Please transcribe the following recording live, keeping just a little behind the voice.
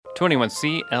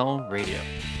21CL Radio.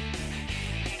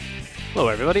 Hello,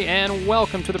 everybody, and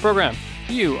welcome to the program.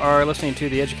 You are listening to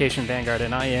the Education Vanguard,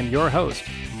 and I am your host,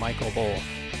 Michael Bohl.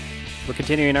 We're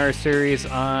continuing our series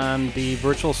on the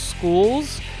virtual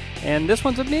schools, and this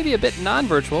one's maybe a bit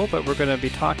non-virtual, but we're going to be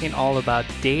talking all about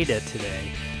data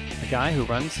today. A guy who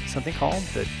runs something called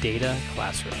the Data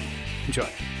Classroom. Enjoy.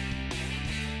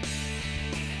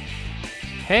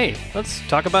 Hey, let's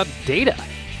talk about data.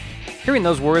 Hearing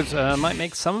those words might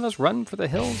make some of us run for the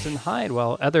hills and hide,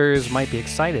 while others might be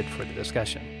excited for the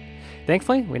discussion.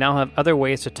 Thankfully, we now have other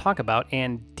ways to talk about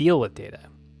and deal with data.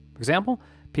 For example,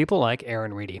 people like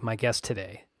Reedy, my guest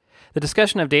today. The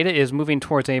discussion of data is moving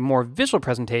towards a more visual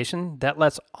presentation that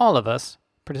lets all of us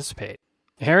participate.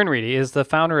 Reedy is the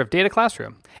founder of Data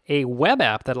Classroom, a web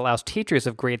app that allows teachers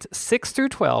of grades 6 through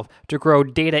 12 to grow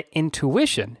data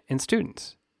intuition in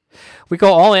students. We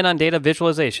go all in on data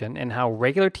visualization and how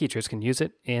regular teachers can use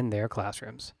it in their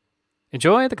classrooms.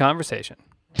 Enjoy the conversation.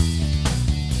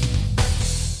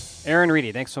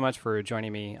 Reedy, thanks so much for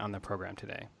joining me on the program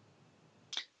today.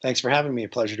 Thanks for having me. A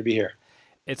pleasure to be here.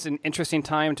 It's an interesting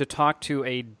time to talk to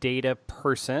a data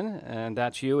person, and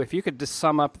that's you. If you could just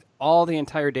sum up all the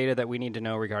entire data that we need to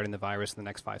know regarding the virus in the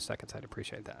next 5 seconds, I'd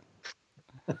appreciate that.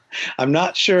 I'm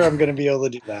not sure I'm going to be able to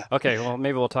do that. Okay, well,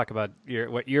 maybe we'll talk about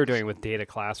what you're doing with Data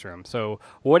Classroom. So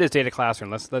what is Data Classroom?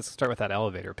 Let's start with that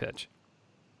elevator pitch.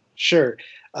 Sure.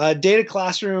 Data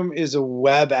Classroom is a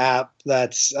web app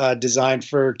that's designed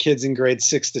for kids in grades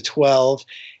 6 to 12,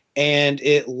 and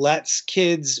it lets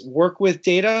kids work with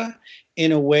data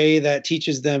in a way that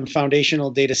teaches them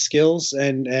foundational data skills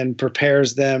and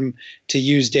prepares them to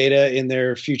use data in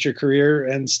their future career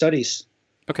and studies.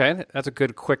 Okay, that's a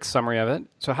good quick summary of it.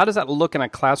 So how does that look in a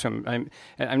classroom?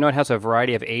 I know it has a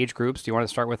variety of age groups. Do you want to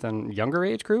start with a younger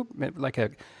age group, like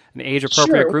an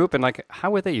age-appropriate group, and like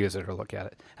how would they use it or look at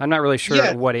it? I'm not really sure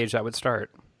at what age that would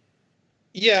start.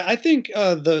 Yeah, I think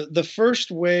the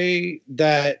first way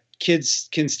that kids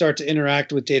can start to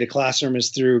interact with Data Classroom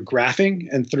is through graphing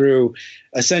and through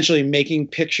essentially making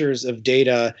pictures of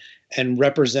data and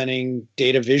representing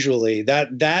data visually.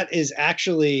 That is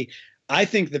actually, I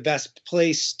think, the best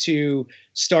place to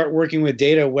start working with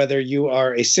data, whether you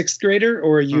are a sixth grader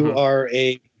or you are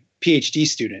a PhD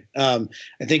student. I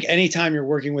think anytime you're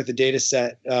working with a data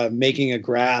set, making a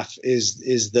graph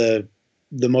is the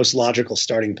most logical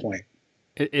starting point.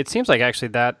 It seems like actually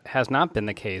that has not been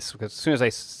the case, because as soon as I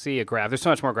see a graph, there's so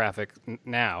much more graphic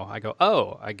now, I go,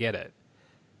 oh, I get it.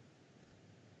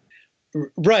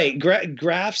 Right.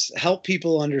 Graphs help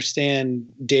people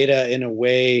understand data in a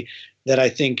way that I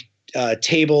think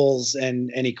tables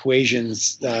and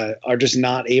equations are just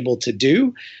not able to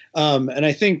do. And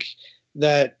I think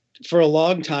that for a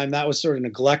long time that was sort of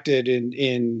neglected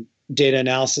in data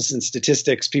analysis and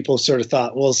statistics. People sort of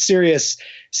thought, well, serious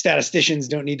statisticians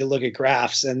don't need to look at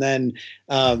graphs. And then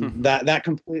that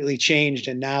completely changed.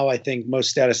 And now I think most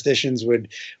statisticians would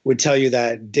tell you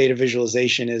that data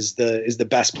visualization is the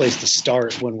best place to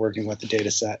start when working with the data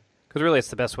set. Because really it's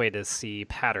the best way to see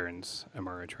patterns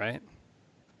emerge, right?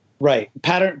 Right.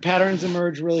 Patterns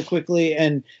emerge really quickly,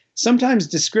 and sometimes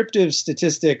descriptive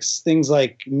statistics, things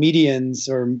like medians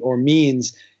or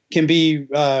means, can be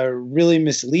really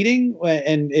misleading.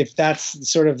 And if that's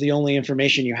sort of the only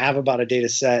information you have about a data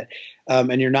set,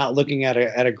 and you're not looking at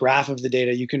a graph of the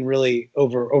data, you can really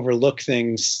overlook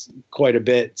things quite a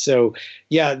bit. So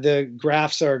yeah, the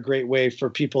graphs are a great way for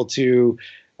people to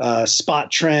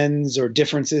spot trends or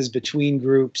differences between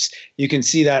groups. You can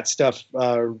see that stuff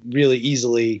really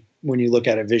easily when you look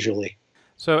at it visually.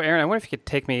 So, Aaron, I wonder if you could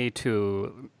take me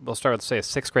to, we'll start with, say, a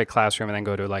 6th grade classroom and then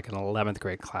go to like an 11th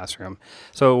grade classroom.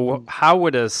 So how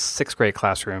would a 6th grade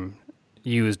classroom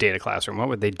use Data Classroom? What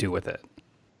would they do with it?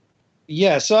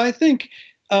 Yeah, so I think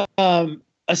a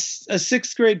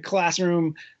 6th grade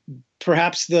classroom,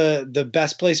 perhaps the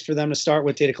best place for them to start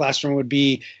with Data Classroom would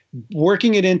be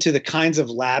working it into the kinds of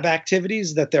lab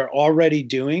activities that they're already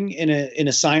doing in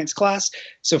a science class.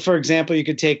 So for example, you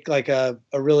could take like a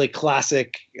really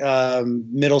classic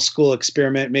middle school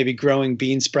experiment, maybe growing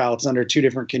bean sprouts under 2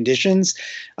 different conditions.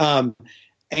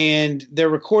 And they're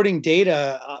recording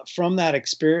data from that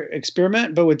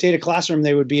experiment, but with Data Classroom,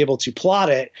 they would be able to plot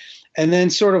it and then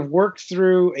sort of work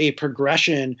through a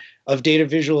progression of data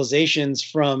visualizations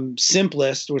from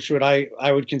simplest, which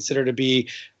I would consider to be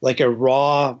like a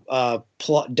raw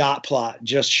dot plot,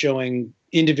 just showing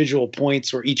individual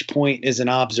points where each point is an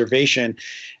observation.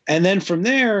 And then from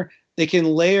there, they can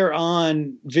layer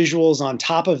on visuals on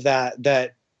top of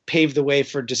that pave the way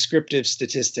for descriptive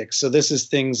statistics. So this is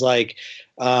things like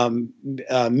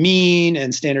mean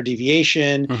and standard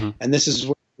deviation. And this is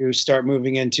where you start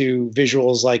moving into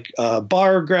visuals like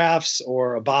bar graphs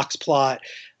or a box plot.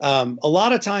 A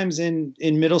lot of times in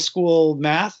middle school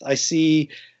math, I see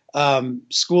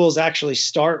schools actually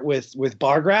start with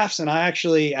bar graphs, and I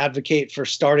actually advocate for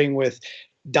starting with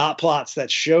dot plots that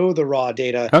show the raw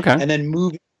data, and then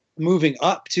moving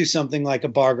up to something like a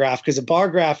bar graph, because a bar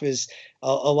graph is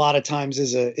a lot of times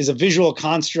is a visual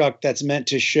construct that's meant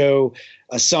to show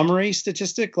a summary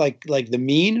statistic, like the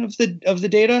mean of the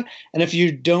data. And if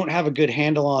you don't have a good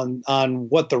handle on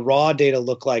what the raw data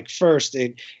look like first,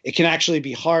 it can actually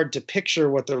be hard to picture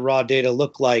what the raw data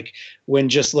look like when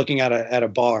just looking at a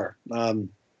bar.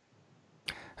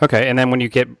 Okay, and then when you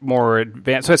get more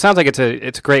advanced, so it sounds like it's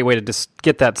a great way to just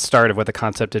get that start of what the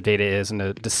concept of data is,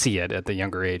 and to see it at the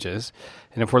younger ages.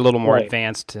 And if we're a little more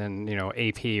advanced in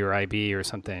AP or IB or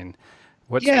something,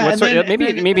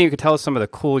 maybe you could tell us some of the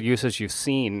cool uses you've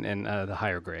seen in the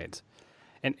higher grades,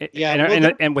 and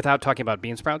without talking about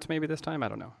bean sprouts, maybe this time, I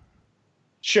don't know.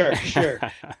 Sure.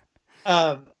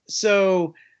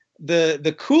 So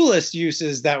the coolest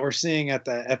uses that we're seeing at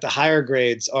the higher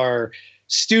grades are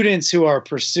students who are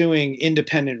pursuing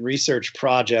independent research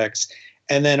projects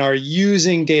and then are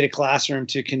using Data Classroom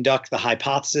to conduct the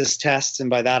hypothesis tests. And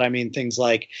by that, I mean things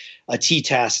like a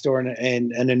t-test or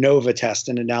an ANOVA test,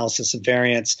 an analysis of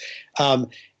variance,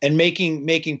 and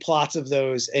making plots of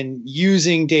those and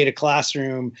using Data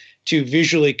Classroom to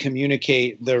visually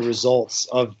communicate the results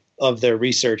of their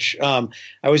research. I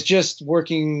was just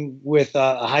working with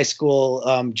a high school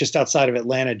just outside of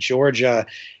Atlanta, Georgia,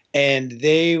 and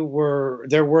they're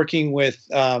working with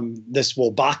this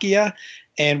Wolbachia.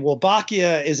 And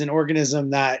Wolbachia is an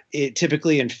organism that it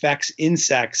typically infects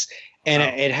insects, and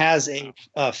it has a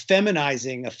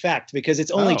feminizing effect because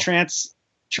it's only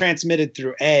transmitted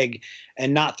through egg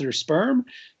and not through sperm.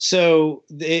 So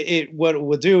what it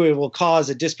will do, it will cause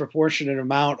a disproportionate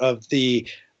amount of the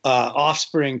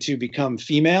offspring to become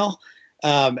female.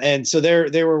 And so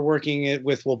they were working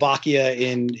with Wolbachia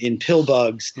in pill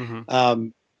bugs. Mm-hmm.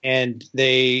 And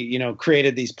they,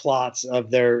 created these plots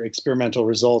of their experimental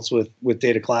results with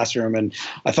Data Classroom. And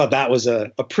I thought that was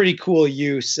a pretty cool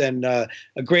use and a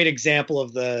great example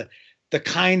of the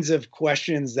kinds of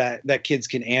questions that kids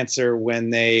can answer when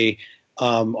they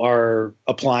are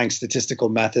applying statistical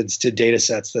methods to data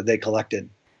sets that they collected.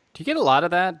 Do you get a lot of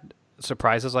that,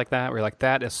 surprises like that, where you're like,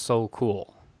 that is so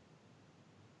cool?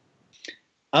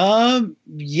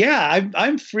 Yeah,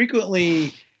 I'm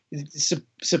frequently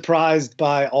surprised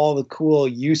by all the cool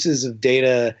uses of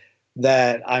data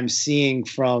that I'm seeing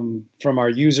from our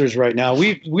users right now.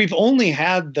 We've only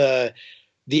had the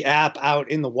app out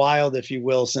in the wild, if you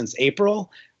will, since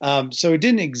April. So it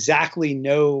didn't exactly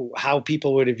know how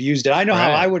people would have used it. I know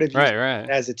how I would have used it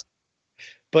as it's,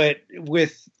 but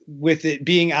with it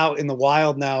being out in the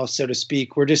wild now, so to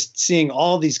speak, we're just seeing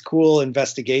all these cool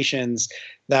investigations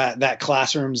that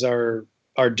classrooms are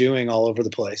doing all over the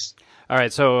place. All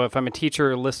right, so if I'm a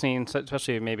teacher listening,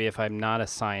 especially maybe if I'm not a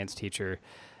science teacher,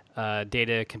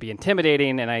 data can be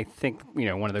intimidating, and I think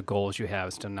one of the goals you have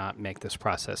is to not make this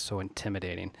process so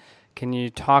intimidating. Can you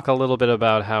talk a little bit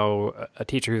about how a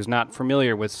teacher who's not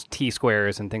familiar with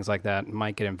T-squares and things like that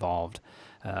might get involved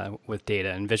with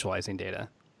data and visualizing data?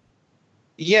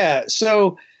 Yeah,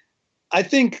 so I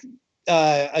think,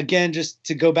 again, just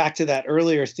to go back to that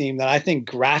earlier theme, that I think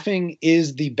graphing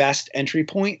is the best entry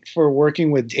point for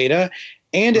working with data,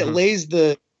 and it lays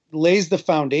the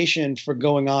foundation for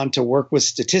going on to work with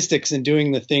statistics and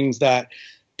doing the things that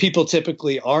people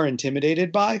typically are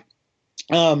intimidated by.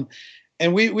 And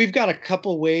we've got a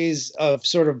couple ways of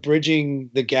sort of bridging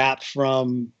the gap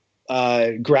from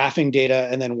graphing data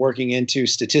and then working into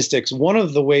statistics. One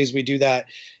of the ways we do that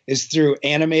is through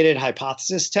animated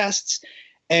hypothesis tests.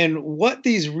 And what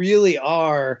these really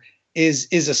are is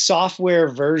a software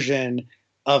version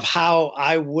of how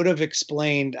I would have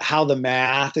explained how the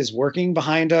math is working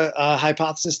behind a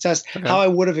hypothesis test, how I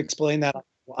would have explained that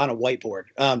on a whiteboard.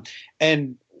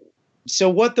 And so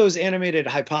what those animated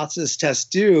hypothesis tests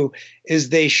do is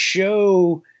they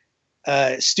show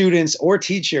students or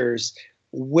teachers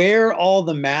where all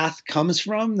the math comes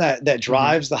from that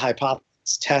drives the hypothesis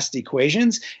test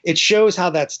equations. It shows how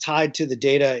that's tied to the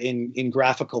data in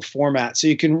graphical format. So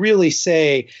you can really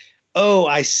say, oh,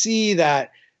 I see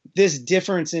that this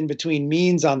difference in between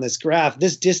means on this graph,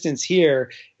 this distance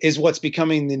here is what's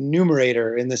becoming the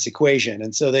numerator in this equation.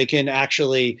 And so they can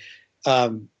actually,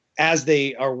 as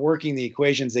they are working the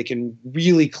equations, they can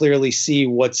really clearly see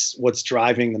what's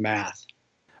driving the math.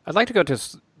 I'd like to go to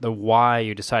the why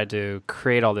you decided to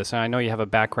create all this. And I know you have a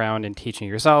background in teaching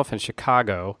yourself in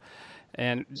Chicago.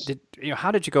 And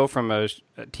how did you go from a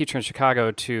teacher in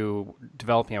Chicago to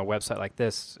developing a website like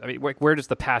this? I mean, where does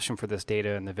the passion for this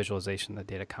data and the visualization of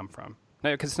the data come from?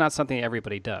 Because it's not something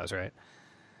everybody does, right?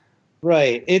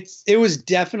 Right. It was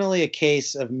definitely a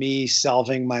case of me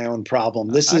solving my own problem.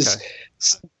 This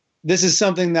is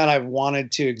something that I've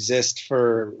wanted to exist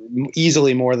for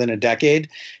easily more than a decade.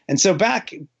 And so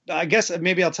I guess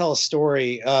maybe I'll tell a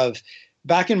story of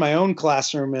back in my own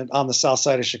classroom on the south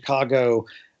side of Chicago.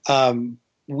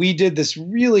 We did this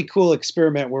really cool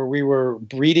experiment where we were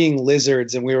breeding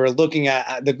lizards, and we were looking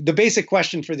at the basic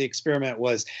question for the experiment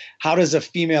was, how does a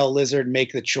female lizard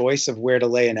make the choice of where to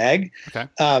lay an egg? Okay.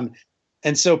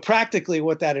 And so practically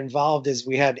what that involved is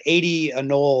we had 80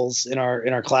 anoles in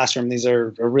our classroom. These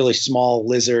are a really small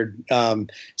lizard,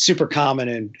 super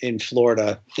common in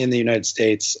Florida in the United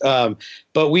States.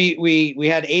 But we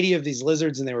had 80 of these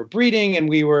lizards, and they were breeding, and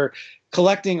we were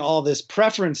collecting all this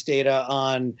preference data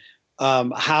on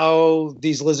how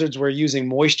these lizards were using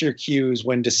moisture cues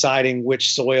when deciding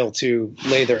which soil to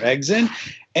lay their eggs in.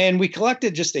 And we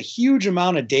collected just a huge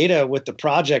amount of data with the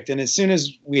project. And as soon as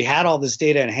we had all this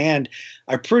data in hand,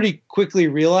 I pretty quickly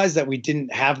realized that we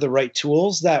didn't have the right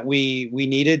tools that we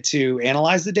needed to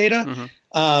analyze the data.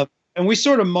 Mm-hmm. And we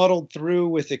sort of muddled through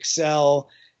with Excel.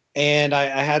 And I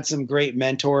had some great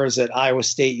mentors at Iowa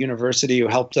State University who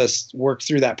helped us work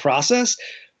through that process.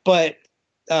 But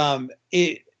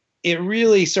it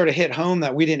really sort of hit home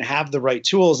that we didn't have the right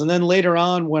tools. And then later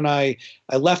on, when I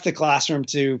left the classroom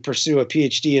to pursue a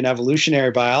PhD in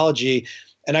evolutionary biology,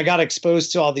 and I got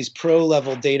exposed to all these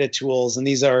pro-level data tools, and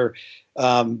these are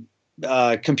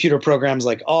computer programs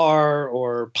like R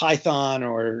or Python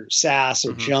or SAS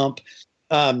or JUMP.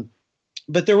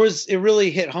 But it really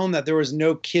hit home that there was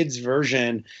no kids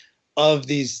version of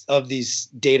these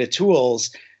data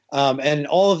tools. And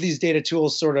all of these data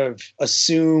tools sort of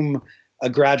assume a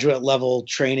graduate level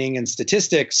training in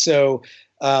statistics. So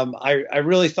I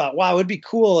really thought, wow, it would be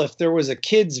cool if there was a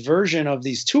kid's version of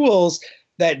these tools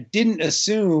that didn't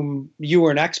assume you were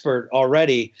an expert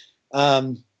already.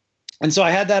 And so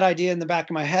I had that idea in the back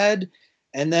of my head.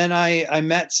 And then I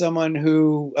met someone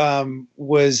who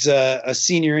was a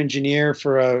senior engineer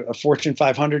for a Fortune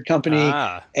 500 company,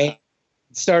 and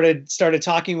started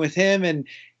talking with him, and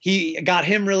he got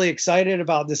him really excited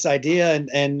about this idea.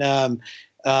 And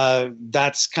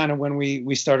that's kind of when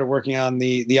we started working on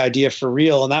the idea for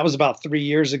real. And that was about 3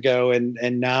 years ago.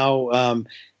 And now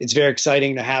it's very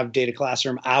exciting to have Data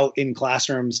Classroom out in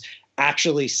classrooms,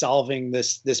 actually solving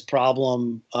this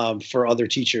problem for other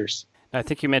teachers. I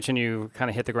think you mentioned you kind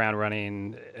of hit the ground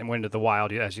running and went into the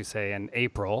wild, as you say, in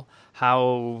April.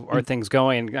 How are things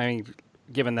going? I mean,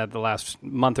 given that the last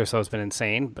month or so has been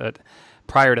insane, but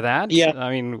prior to that,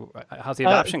 I mean, how's the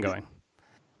adoption going?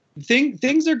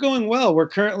 Things are going well. We're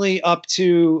currently up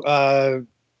to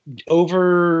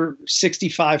over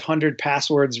 6,500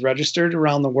 passwords registered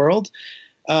around the world.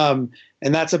 And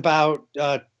that's about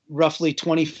roughly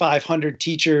 2,500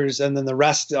 teachers. And then the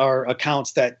rest are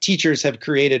accounts that teachers have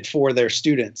created for their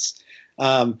students.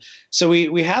 So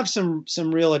we have some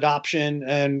real adoption,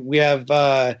 and we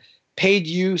have paid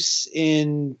use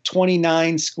in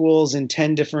 29 schools in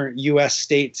 10 different U.S.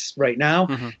 states right now.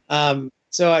 Mm-hmm.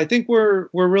 So I think we're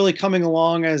really coming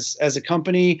along as a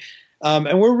company,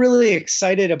 and we're really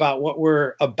excited about what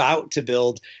we're about to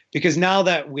build, because now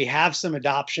that we have some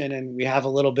adoption and we have a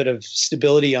little bit of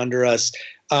stability under us,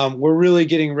 we're really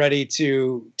getting ready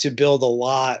to build a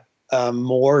lot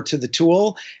more to the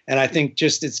tool. And I think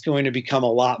just it's going to become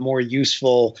a lot more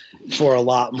useful for a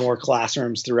lot more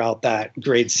classrooms throughout that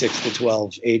grade 6 to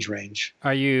 12 age range.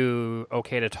 Are you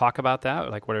okay to talk about that?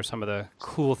 Like, what are some of the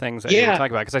cool things that you're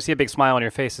talking about? Because I see a big smile on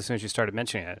your face as soon as you started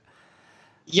mentioning it.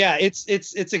 Yeah, it's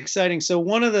exciting. So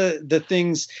one of the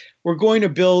things, we're going to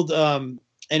build an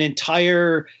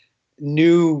entire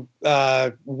new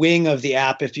wing of the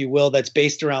app, if you will, that's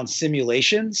based around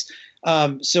simulations.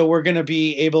 So we're going to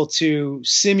be able to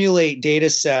simulate data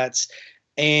sets,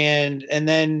 and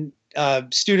then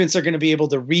students are going to be able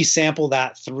to resample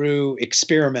that through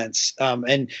experiments.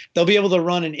 And they'll be able to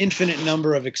run an infinite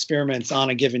number of experiments on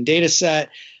a given data set.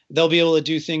 They'll be able to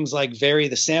do things like vary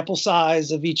the sample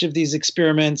size of each of these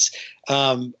experiments.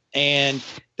 And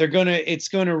it's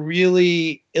going to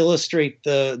really illustrate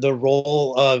the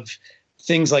role of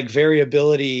things like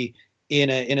variability in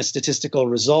a statistical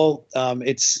result.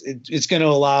 It's going to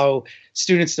allow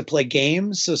students to play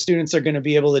games. So students are going to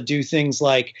be able to do things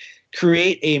like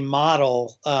create a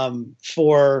model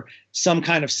for some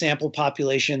kind of sample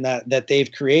population that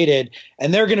they've created,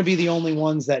 and they're going to be the only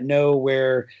ones that know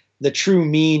where the true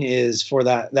mean is for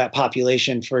that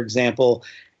population, for example.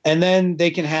 And then they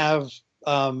can have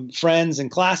friends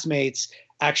and classmates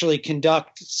actually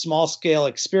conduct small scale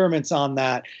experiments on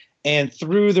that. And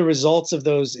through the results of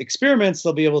those experiments,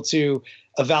 they'll be able to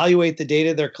evaluate the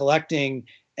data they're collecting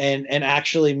and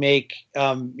actually make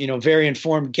very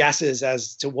informed guesses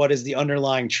as to what is the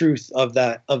underlying truth of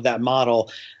that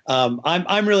model.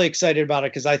 I'm really excited about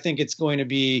it because I think it's going to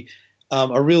be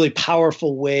a really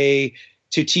powerful way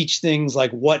to teach things like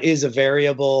what is a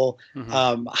variable,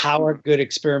 how are good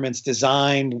experiments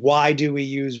designed, why do we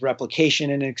use replication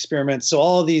in experiments. So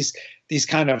all of these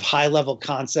kind of high level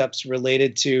concepts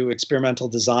related to experimental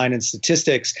design and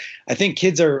statistics, I think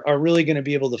kids are really going to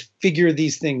be able to figure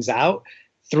these things out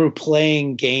through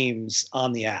playing games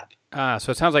on the app.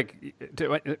 So it sounds like,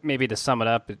 maybe to sum it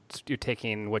up, you're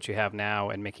taking what you have now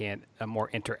and making it a more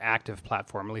interactive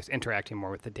platform, at least interacting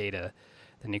more with the data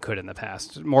than you could in the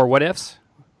past. More what ifs,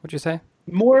 would you say?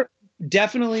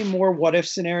 Definitely more what if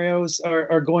scenarios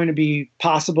are going to be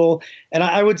possible. And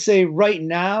I would say right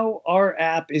now, our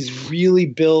app is really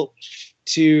built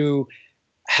to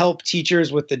help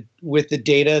teachers with the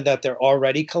data that they're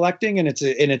already collecting. And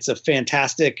it's a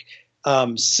fantastic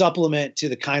supplement to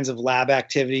the kinds of lab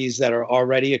activities that are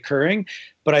already occurring.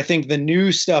 But I think the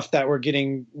new stuff that we're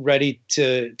getting ready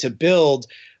to build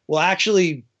will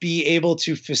actually be able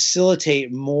to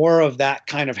facilitate more of that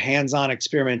kind of hands-on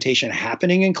experimentation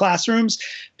happening in classrooms,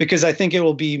 because I think it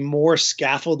will be more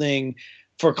scaffolding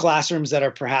for classrooms that are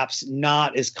perhaps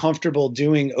not as comfortable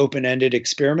doing open-ended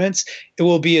experiments. It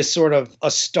will be a sort of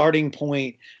a starting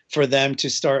point for them to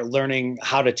start learning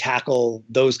how to tackle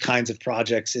those kinds of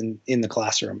projects in the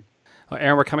classroom. Well,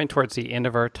 Aaron, we're coming towards the end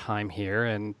of our time here,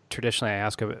 and traditionally I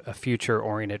ask a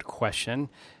future-oriented question.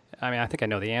 I mean, I think I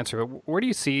know the answer, but where do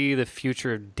you see the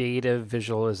future of data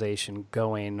visualization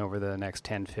going over the next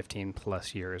 10, 15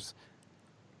 plus years?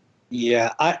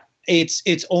 Yeah,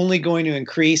 it's only going to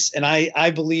increase. And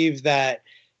I believe that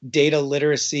data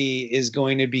literacy is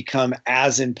going to become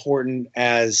as important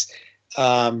as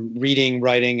reading,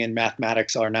 writing, and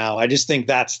mathematics are now. I just think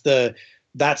that's the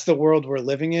world we're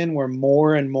living in, where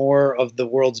more and more of the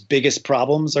world's biggest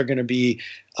problems are going to be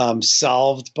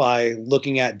solved by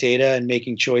looking at data and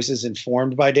making choices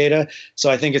informed by data. So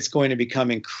I think it's going to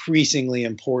become increasingly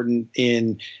important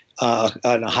in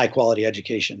a high quality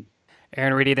education.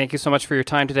 Aaron Reedy, thank you so much for your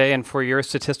time today and for your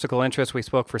statistical interest. We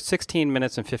spoke for 16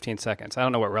 minutes and 15 seconds. I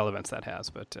don't know what relevance that has,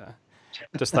 but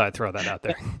just thought I'd throw that out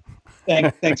there.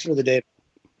 Thanks for the data.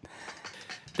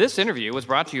 This interview was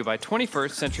brought to you by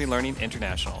 21st Century Learning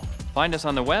International. Find us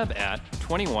on the web at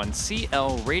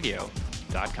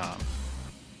 21clradio.com.